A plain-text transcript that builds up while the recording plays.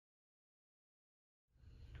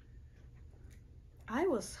I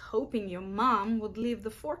was hoping your mom would leave the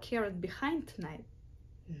 4-carat behind tonight.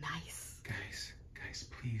 Nice. Guys,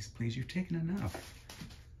 please, you've taken enough.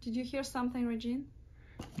 Did you hear something, Regine?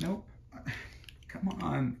 Nope. Come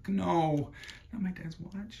on. No, not my dad's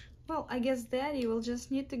watch. Well, I guess Daddy will just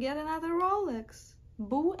need to get another Rolex.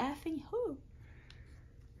 Boo effing who?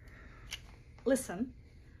 Listen,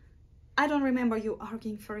 I don't remember you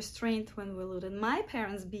arguing for restraint when we looted my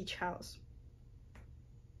parents' beach house.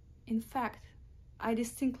 In fact, I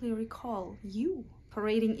distinctly recall you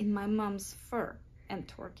parading in my mom's fur and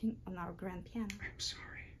twerking on our grand piano. I'm sorry.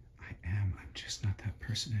 I'm just not that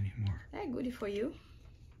person anymore. Hey, goody for you.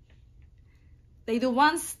 They do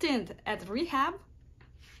one stint at rehab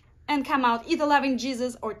and come out either loving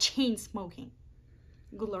Jesus or chain smoking.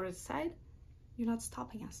 Good Lord aside, you're not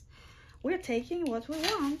stopping us. We're taking what we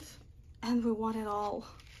want, and we want it all.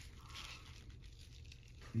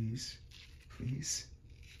 Please.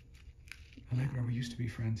 Allegra, we used to be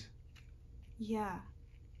friends. Yeah,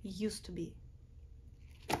 used to be.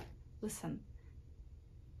 Listen,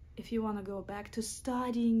 if you want to go back to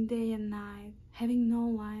studying day and night, having no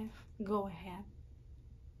life, go ahead.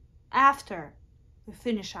 After we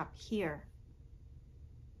finish up here.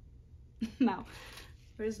 Now,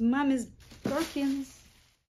 where's Mommy's Birkins?